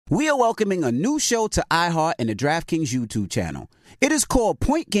we are welcoming a new show to iHeart and the DraftKings YouTube channel. It is called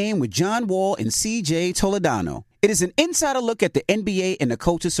Point Game with John Wall and CJ Toledano. It is an insider look at the NBA and the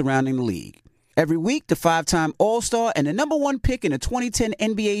coaches surrounding the league. Every week, the 5-time All-Star and the number one pick in the 2010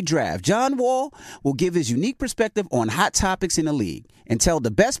 NBA Draft, John Wall, will give his unique perspective on hot topics in the league and tell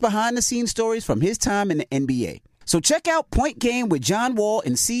the best behind-the-scenes stories from his time in the NBA. So check out Point Game with John Wall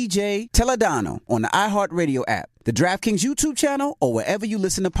and CJ Toledano on the iHeartRadio app, the DraftKings YouTube channel, or wherever you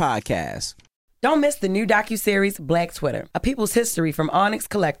listen to podcasts. Don't miss the new docuseries Black Twitter, A People's History from Onyx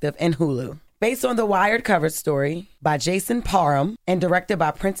Collective and Hulu. Based on the Wired cover story by Jason Parham and directed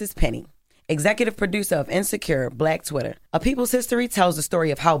by Princess Penny. Executive producer of Insecure, Black Twitter. A People's History tells the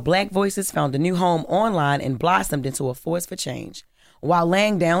story of how Black voices found a new home online and blossomed into a force for change, while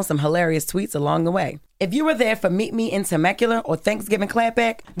laying down some hilarious tweets along the way. If you were there for Meet Me in Temecula or Thanksgiving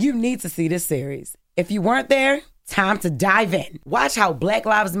Clapback, you need to see this series. If you weren't there, time to dive in. Watch how Black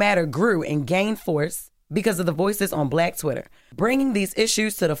Lives Matter grew and gained force because of the voices on Black Twitter, bringing these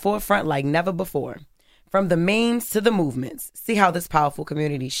issues to the forefront like never before. From the memes to the movements, see how this powerful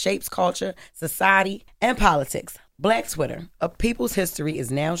community shapes culture, society, and politics. Black Twitter, A People's History, is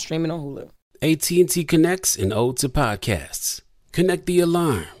now streaming on Hulu. AT&T connects an ode to podcasts. Connect the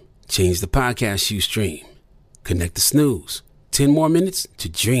alarm. Change the podcast you stream. Connect the snooze. 10 more minutes to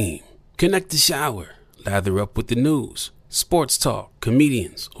dream. Connect the shower. Lather up with the news, sports talk,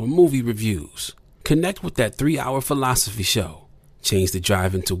 comedians, or movie reviews. Connect with that 3-hour philosophy show. Change the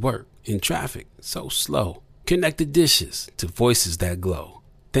drive into work in traffic so slow. Connect the dishes to voices that glow.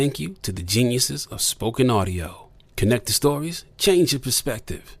 Thank you to the geniuses of spoken audio. Connect the stories, change your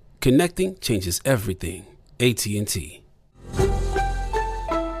perspective. Connecting changes everything. AT&T.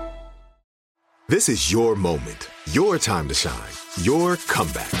 This is your moment, your time to shine, your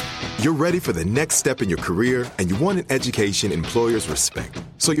comeback. You're ready for the next step in your career, and you want an education employers respect.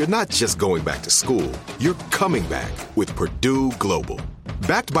 So you're not just going back to school, you're coming back with Purdue Global.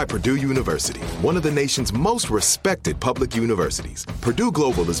 Backed by Purdue University, one of the nation's most respected public universities, Purdue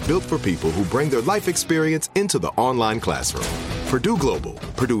Global is built for people who bring their life experience into the online classroom. Purdue Global,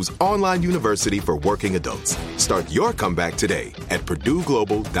 Purdue's online university for working adults. Start your comeback today at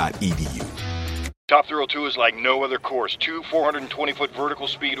purdueglobal.edu. Top Thrill 2 is like no other course. 2 420-foot vertical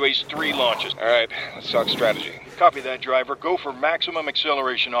speedways, 3 launches. All right, let's talk strategy. Copy that, driver. Go for maximum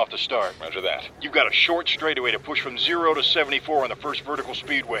acceleration off the start. Roger that. You've got a short straightaway to push from 0 to 74 on the first vertical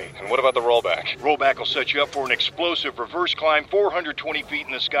speedway. And what about the rollback? Rollback will set you up for an explosive reverse climb 420 feet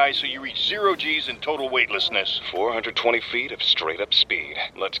in the sky so you reach 0 G's in total weightlessness. 420 feet of straight-up speed.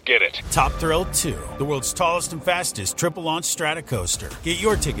 Let's get it. Top Thrill 2, the world's tallest and fastest triple-launch stratocoaster. Get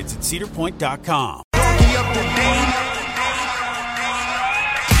your tickets at cedarpoint.com.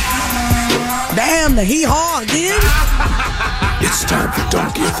 Damn, the hee-haw again. It's time for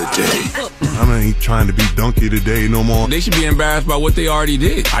Donkey of the Day. I ain't trying to be Donkey of the Day no more. They should be embarrassed by what they already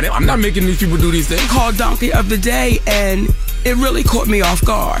did. I'm not making these people do these things. Called Donkey of the Day, and it really caught me off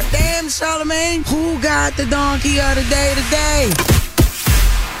guard. Damn, Charlamagne, who got the Donkey of the Day today?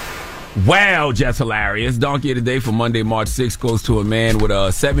 Wow, just hilarious. Donkey of the Day for Monday, March 6th goes to a man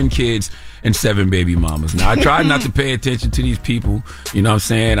with 7 kids and 7 baby mamas. Now, I try not to pay attention to these people. You know what I'm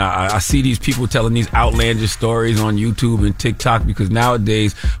saying? I see these people telling these outlandish stories on YouTube and TikTok because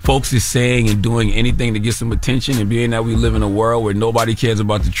nowadays folks is saying and doing anything to get some attention, and being that we live in a world where nobody cares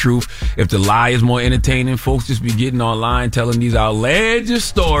about the truth, if the lie is more entertaining, folks just be getting online telling these outlandish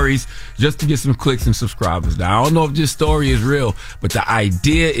stories just to get some clicks and subscribers. Now, I don't know if this story is real, but the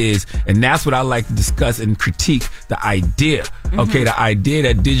idea is, and that's what I like to discuss and critique, the idea. Okay, the idea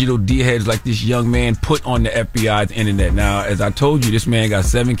that digital D-heads like this young man put on the FBI's internet. Now, as I told you, this man got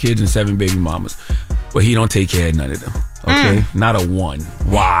 7 kids and 7 baby mamas, but he don't take care of none of them. Okay, not a one.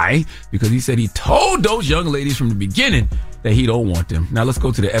 Why? Because he said he told those young ladies from the beginning that he don't want them. Now let's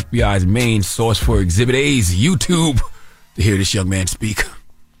go to the FBI's main source for Exhibit A's YouTube to hear this young man speak.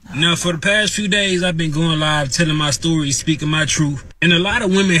 Now, for the past few days, I've been going live, telling my story, speaking my truth. And a lot of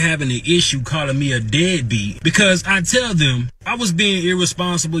women having an issue calling me a deadbeat because I tell them I was being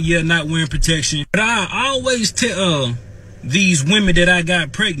irresponsible, yet not wearing protection. But I always tell these women that I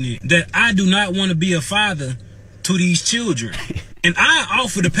got pregnant that I do not want to be a father to these children. And I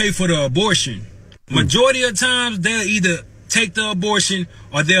offer to pay for the abortion. Majority of times, they'll either take the abortion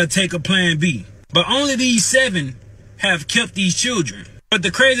or they'll take a plan B. But only these 7 have kept these children. But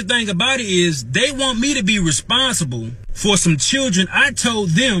the crazy thing about it is they want me to be responsible for some children I told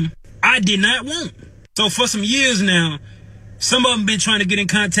them I did not want. So for some years now, some of them been trying to get in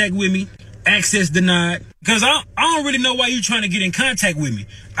contact with me, access denied. Because I don't really know why you trying to get in contact with me.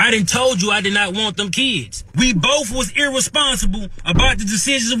 I done told you I did not want them kids. We both was irresponsible about the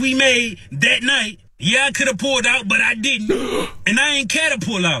decisions we made that night. Yeah, I could have pulled out, but I didn't. And I ain't care to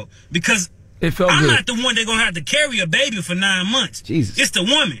pull out because I'm not the one that's going to have to carry a baby for 9 months. Jesus. It's the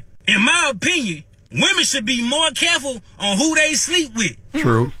woman. In my opinion, women should be more careful on who they sleep with.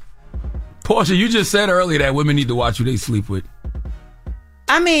 True. Portia, you just said earlier that women need to watch who they sleep with.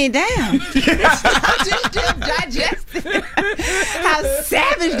 I mean, damn. I'm just digesting how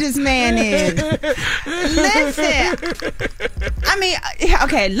savage this man is. Listen. I mean,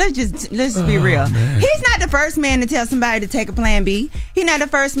 okay, let's just be real. Man. He's not the first man to tell somebody to take a plan B. He's not the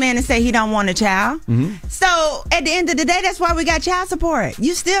first man to say he don't want a child. Mm-hmm. So at the end of the day, that's why we got child support.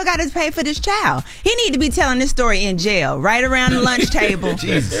 You still got to pay for this child. He need to be telling this story in jail, right around the lunch table.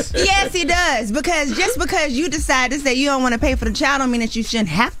 Jesus. Yes, he does. Because just because you decide to say you don't want to pay for the child don't mean that you shouldn't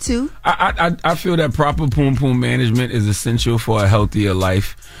have to. I feel that proper poom management is essential for a healthier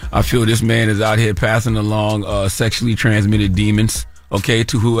life. I feel this man is out here passing along sexually transmitted demons, okay,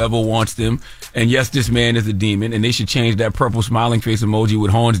 to whoever wants them. And yes, this man is a demon, and they should change that purple smiling face emoji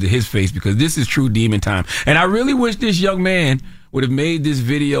with horns to his face, because this is true demon time. And I really wish this young man would have made this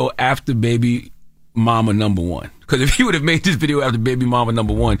video after baby mama number one. Because if he would have made this video after baby mama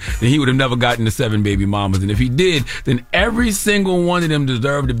number one, then he would have never gotten the 7 baby mamas. And if he did, then every single one of them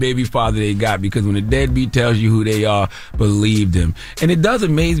deserved the baby father they got, because when a deadbeat tells you who they are, believe them. And it does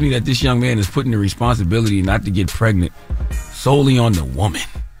amaze me that this young man is putting the responsibility not to get pregnant solely on the woman.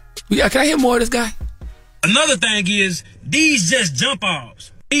 Can I hear more of this guy? Another thing is, these just jump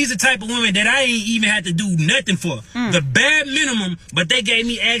offs. These the type of women that I ain't even had to do nothing for. The bare minimum, but they gave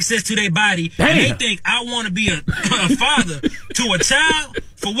me access to their body. Damn. And they think I want to be a father to a child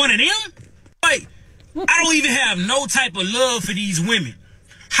for one of them? Like, I don't even have no type of love for these women.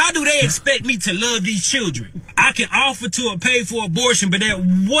 How do they expect me to love these children? I can offer to pay for abortion, but at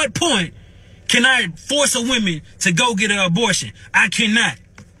what point can I force a woman to go get an abortion? I cannot.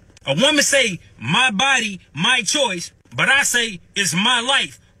 A woman say, my body, my choice, but I say, it's my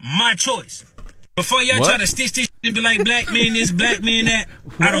life, my choice. Before y'all try to stitch this and be like, black man this, black man that,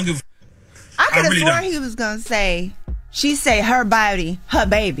 I don't give a I could have sworn he was going to say, she say her body, her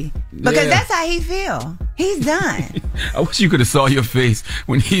baby. Because that's how he feel. He's done. I wish you could have saw your face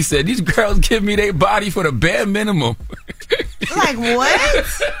when he said, these girls give me their body for the bare minimum. Like,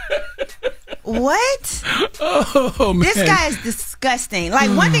 what? What? Oh, man. This guy is disgusting. Like,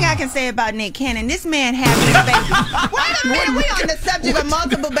 one thing I can say about Nick Cannon, this man having a baby. Wait a minute, we on the subject of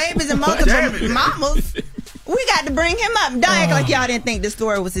multiple babies and multiple mamas. We got to bring him up. Don't act like y'all didn't think the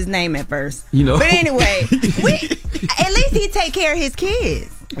story was his name at first. You know. But anyway, at least he take care of his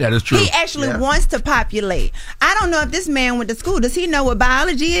kids. That is true. He actually wants to populate. I don't know if this man went to school. Does he know what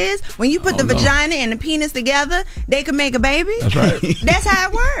biology is? When you put the vagina and the penis together, they can make a baby? That's right. That's how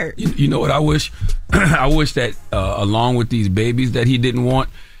it works. You know what I wish? I wish that along with these babies that he didn't want,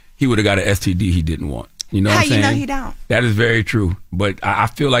 he would have got an STD he didn't want. You know what I'm saying? How you know he don't? That is very true. But I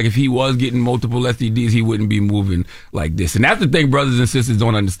feel like if he was getting multiple STDs, he wouldn't be moving like this. And that's the thing brothers and sisters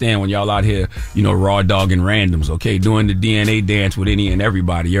don't understand when y'all out here, you know, raw dogging randoms, okay? Doing the DNA dance with any and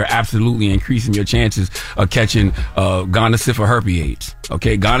everybody. You're absolutely increasing your chances of catching gonorrhea herpes AIDS.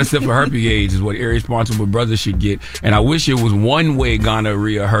 Okay? Gonorrhea herpes AIDS is what irresponsible brothers should get. And I wish it was one way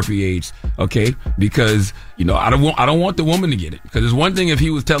gonorrhea herpes AIDS, okay? Because, you know, I don't want the woman to get it. Because it's one thing if he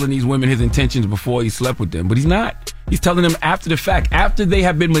was telling these women his intentions before he slept with them, but he's not. He's telling them after the fact, after they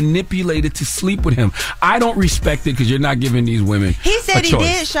have been manipulated to sleep with him. I don't respect it because you're not giving these women He said a he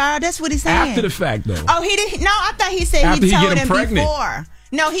choice. did, Shar. That's what he's saying. After the fact, though. Oh, he did. No, I thought he said After he told get him pregnant. before.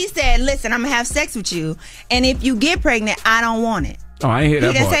 No, he said, listen, I'm going to have sex with you. And if you get pregnant, I don't want it. Oh, I ain't hear that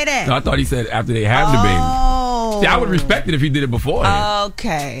He didn't part. say that. No, I thought he said after they have the baby. Oh. See, I would respect it if he did it before.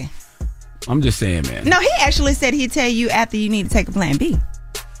 Okay. I'm just saying, man. No, he actually said he'd tell you after you need to take a plan B.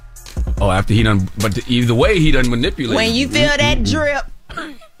 Oh, after he done, but either way, he done manipulated. When you feel that drip,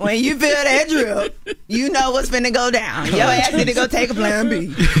 you know what's finna go down. Your ass need to go take a plan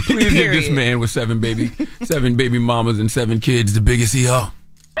B. Please give this man with 7 baby mamas and 7 kids the biggest ER.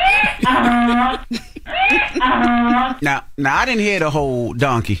 Now, I didn't hear the whole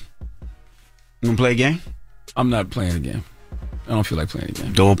donkey. You gonna play a game? I'm not playing a game. I don't feel like playing a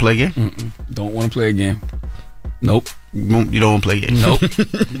game. Don't play a game? Mm-mm. Don't want to play a game. Nope. You don't want to play a game? Nope.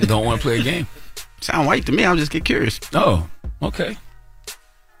 Don't want to play a game. Sound white to me. I'm just get curious. Oh, okay.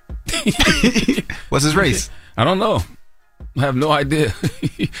 What's his race? I don't know. I have no idea.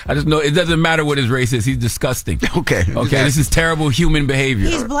 I just know it doesn't matter what his race is. He's disgusting. Okay. This is terrible human behavior.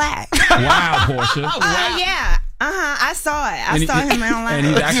 He's black. Wow, Portia. Yeah. I saw it. I saw him online.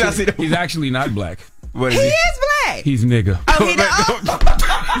 And he's actually not black. What He is he? is black. He's nigga. Oh, he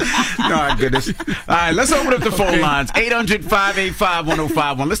Oh, my goodness. All right, let's open up the phone lines.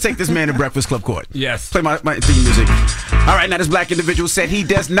 800-585-1051. Let's take this man to Breakfast Club Court. Yes. Play my theme music. All right, now this black individual said he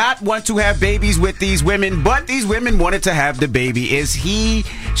does not want to have babies with these women, but these women wanted to have the baby.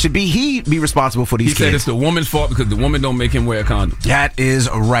 Should he be responsible for these kids? He said it's the woman's fault because the woman don't make him wear a condom. That is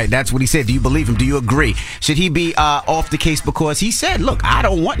right. That's what he said. Do you believe him? Do you agree? Should he be off the case because he said, look, I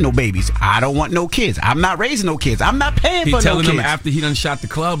don't want no babies. I don't want no kids. I'm not raising no kids. I'm not paying for no kids. He telling them after he done shot the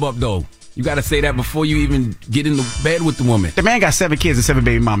club up, though. You got to say that before you even get in the bed with the woman. The man got 7 kids and 7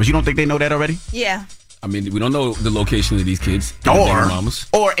 baby mamas. You don't think they know that already? Yeah. I mean, we don't know the location of these kids.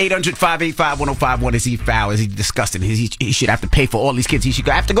 Or 800-585-1051. Is he foul? Is he disgusting? He should have to pay for all these kids. He should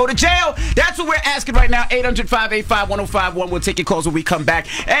have to go to jail. That's what we're asking right now. 800-585-1051. We'll take your calls when we come back.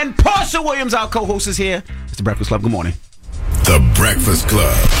 And Portia Williams, our co-host, is here. It's The Breakfast Club. Good morning. The Breakfast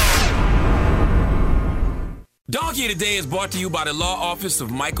Club. Donkey Today is brought to you by the law office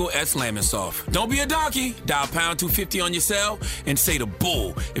of Michael S. Lamonsoff. Don't be a donkey. Dial pound 250 on your cell and say the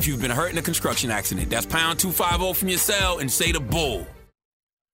bull if you've been hurt in a construction accident. That's pound 250 from your cell and say the bull.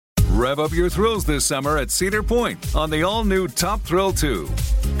 Rev up your thrills this summer at Cedar Point on the all-new Top Thrill 2.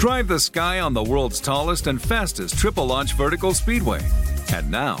 Drive the sky on the world's tallest and fastest triple-launch vertical speedway. And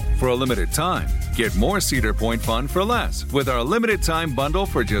now, for a limited time, get more Cedar Point fun for less with our limited-time bundle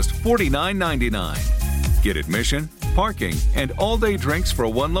for just $49.99. Get admission, parking, and all-day drinks for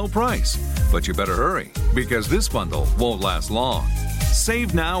one low price. But you better hurry, because this bundle won't last long.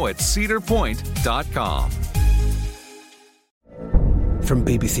 Save now at cedarpoint.com. From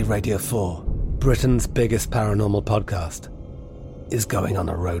BBC Radio 4, Britain's biggest paranormal podcast is going on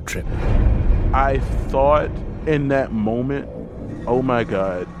a road trip. I thought in that moment, oh my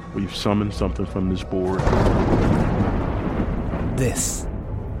God, we've summoned something from this board. This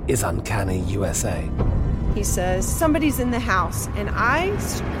is Uncanny USA. He says, somebody's in the house, and I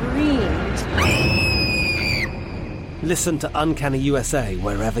screamed. Listen to Uncanny USA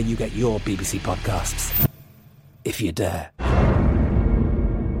wherever you get your BBC podcasts, if you dare.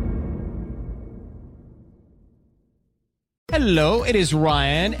 Hello, it is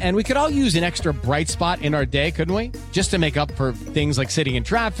Ryan, and we could all use an extra bright spot in our day, couldn't we? Just to make up for things like sitting in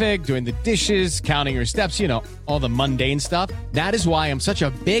traffic, doing the dishes, counting your steps, you know, all the mundane stuff. That is why I'm such a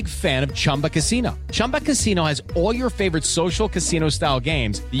big fan of Chumba Casino. Chumba Casino has all your favorite social casino-style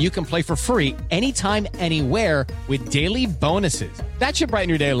games that you can play for free anytime, anywhere with daily bonuses. That should brighten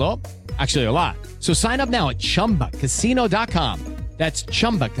your day a little. Actually, a lot. So sign up now at ChumbaCasino.com. That's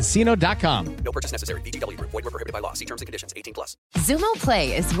ChumbaCasino.com. No purchase necessary. VGW Group. Void where prohibited by law. See terms and conditions. 18+. Xumo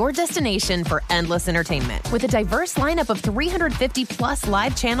Play is your destination for endless entertainment. With a diverse lineup of 350-plus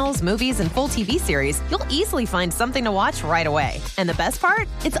live channels, movies, and full TV series, you'll easily find something to watch right away. And the best part?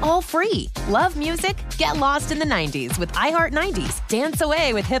 It's all free. Love music? Get lost in the 90s with iHeart 90s. Dance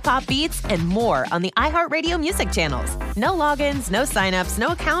away with hip-hop beats and more on the iHeartRadio music channels. No logins, no signups, no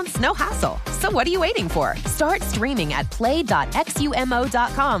accounts, no hassle. So what are you waiting for? Start streaming at play.xumo.com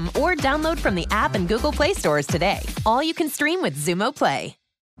or download from the app and Google Play stores today. All you can stream with Xumo Play.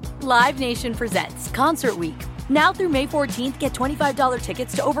 Live Nation presents Concert Week. Now through May 14th, get $25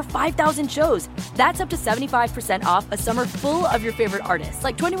 tickets to over 5,000 shows. That's up to 75% off a summer full of your favorite artists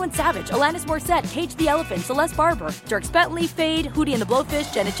like 21 Savage, Alanis Morissette, Cage the Elephant, Celeste Barber, Dierks Bentley, Fade, Hootie and the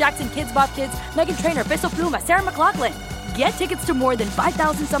Blowfish, Janet Jackson, Kids Bop Kids, Meghan Trainor, Peso Pluma, Sarah McLachlan. Get tickets to more than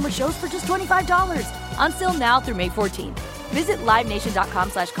 5,000 summer shows for just $25. Until now through May 14th. Visit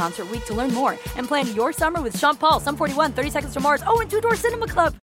LiveNation.com/Concert Week to learn more and plan your summer with Sean Paul, Sum 41, 30 Seconds to Mars, and Two Door Cinema Club.